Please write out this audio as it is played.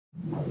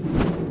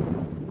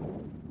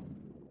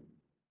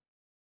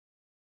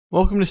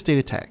Welcome to State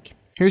of Tech.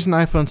 Here's an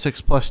iPhone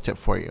 6 Plus tip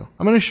for you.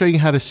 I'm going to show you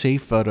how to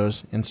save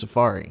photos in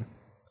Safari.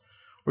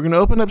 We're going to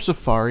open up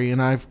Safari,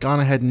 and I've gone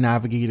ahead and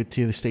navigated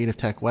to the State of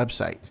Tech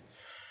website.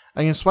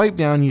 I can swipe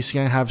down, you see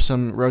I have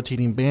some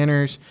rotating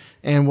banners,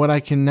 and what I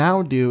can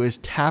now do is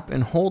tap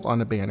and hold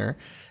on a banner.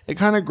 It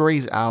kind of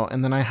grays out,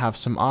 and then I have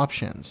some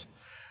options.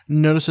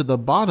 Notice at the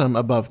bottom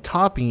above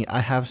copy, I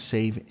have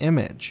save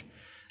image.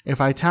 If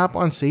I tap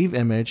on save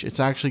image, it's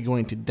actually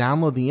going to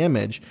download the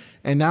image,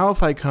 and now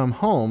if I come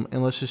home,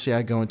 and let's just say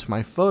I go into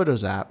my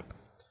Photos app,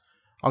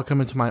 I'll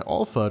come into my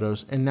All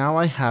Photos, and now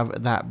I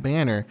have that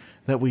banner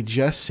that we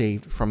just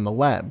saved from the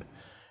web.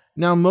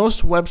 Now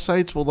most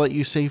websites will let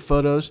you save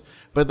photos,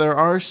 but there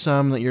are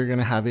some that you're going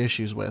to have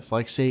issues with,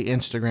 like say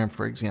Instagram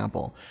for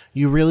example.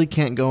 You really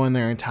can't go in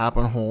there and tap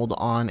and hold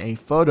on a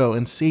photo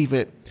and save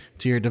it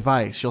to your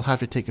device. You'll have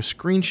to take a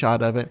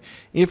screenshot of it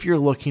if you're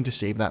looking to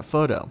save that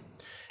photo.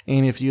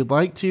 And if you'd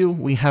like to,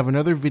 we have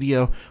another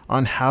video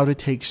on how to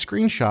take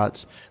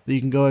screenshots that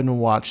you can go ahead and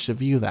watch to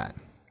view that.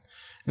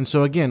 And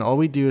so again, all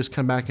we do is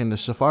come back into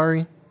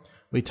Safari,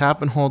 we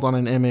tap and hold on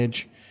an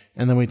image,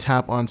 and then we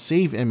tap on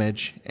save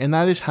image, and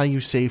that is how you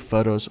save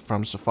photos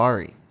from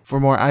Safari. For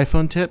more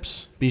iPhone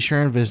tips, be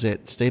sure and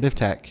visit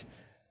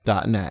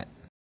stateoftech.net.